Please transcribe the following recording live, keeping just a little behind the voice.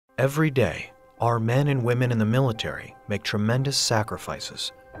Every day, our men and women in the military make tremendous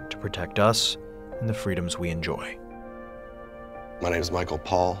sacrifices to protect us and the freedoms we enjoy. My name is Michael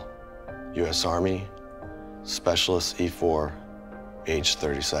Paul, U.S. Army, Specialist E4, age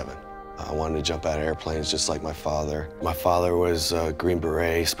 37. I wanted to jump out of airplanes just like my father. My father was a Green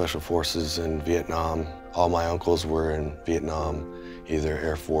Beret, Special Forces in Vietnam. All my uncles were in Vietnam, either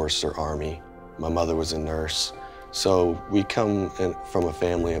Air Force or Army. My mother was a nurse. So we come from a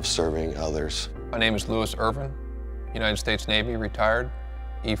family of serving others. My name is Louis Irvin, United States Navy, retired,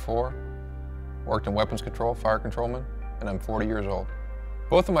 E4. Worked in weapons control, fire controlman, and I'm 40 years old.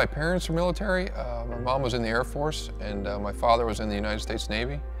 Both of my parents are military. My mom was in the Air Force, and my father was in the United States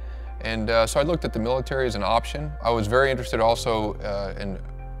Navy. And so I looked at the military as an option. I was very interested also in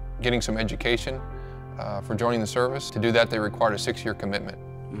getting some education for joining the service. To do that, they required a 6-year commitment.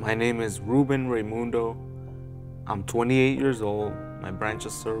 My name is Ruben Raimundo. I'm 28 years old. My branch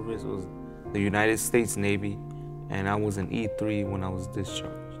of service was the United States Navy, and I was an E3 when I was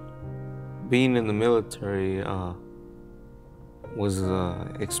discharged. Being in the military was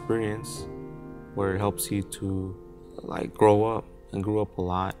an experience where it helps you to grow up, and grew up a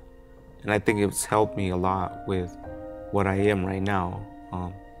lot. And I think it's helped me a lot with what I am right now.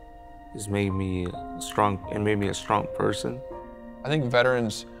 It's made me strong and made me a strong person. I think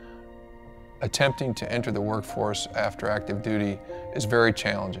veterans attempting to enter the workforce after active duty is very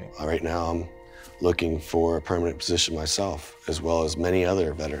challenging. Right now I'm looking for a permanent position myself, as well as many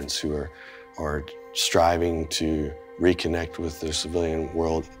other veterans who are striving to reconnect with their civilian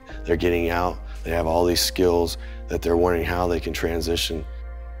world. They're getting out, they have all these skills that they're wondering how they can transition.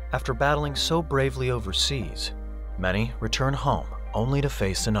 After battling so bravely overseas, many return home only to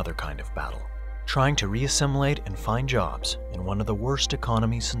face another kind of battle, trying to reassimilate and find jobs in one of the worst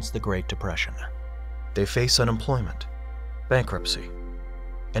economies since the Great Depression. They face unemployment, bankruptcy,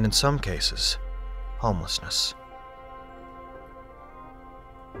 and in some cases, homelessness.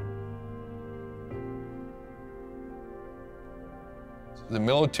 The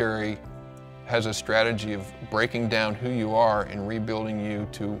military has a strategy of breaking down who you are and rebuilding you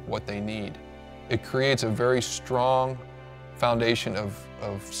to what they need. It creates a very strong foundation of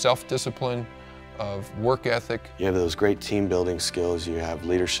self-discipline, of work ethic. You have those great team building skills, you have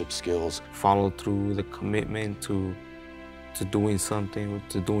leadership skills. Follow through, the commitment to doing something,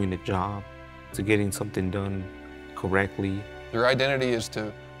 to doing a job, to getting something done correctly. Their identity is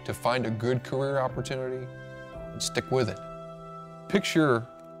to find a good career opportunity and stick with it. Picture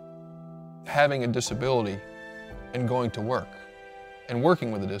having a disability and going to work and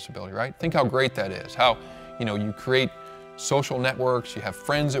working with a disability, right? Think how great that is. How, you create social networks, you have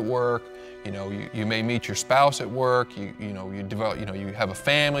friends at work, you may meet your spouse at work, you develop, you have a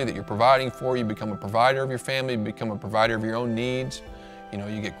family that you're providing for, you become a provider of your family, you become a provider of your own needs,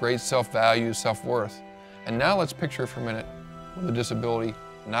 you get great self-value, self-worth. And now let's picture for a minute with a disability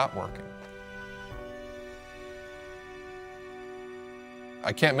not working.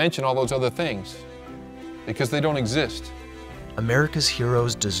 I can't mention all those other things because they don't exist. America's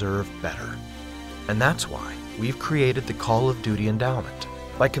heroes deserve better. And that's why we've created the Call of Duty Endowment.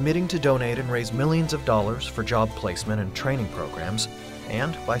 By committing to donate and raise millions of dollars for job placement and training programs,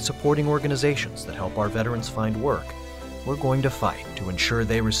 and by supporting organizations that help our veterans find work, we're going to fight to ensure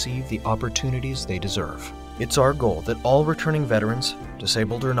they receive the opportunities they deserve. It's our goal that all returning veterans,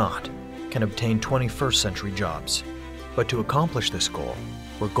 disabled or not, can obtain 21st century jobs. But to accomplish this goal,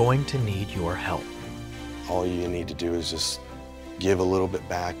 we're going to need your help. All you need to do is just give a little bit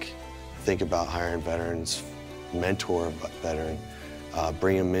back, think about hiring veterans, mentor a veteran,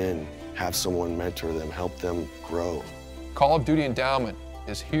 bring them in, have someone mentor them, help them grow. Call of Duty Endowment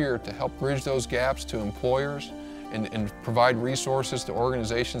is here to help bridge those gaps to employers and provide resources to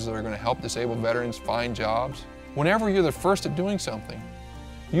organizations that are going to help disabled veterans find jobs. Whenever you're the first at doing something,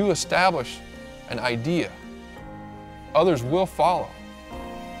 you establish an idea. Others will follow.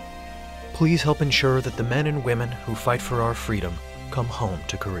 Please help ensure that the men and women who fight for our freedom come home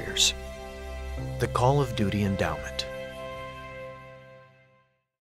to careers. The Call of Duty Endowment.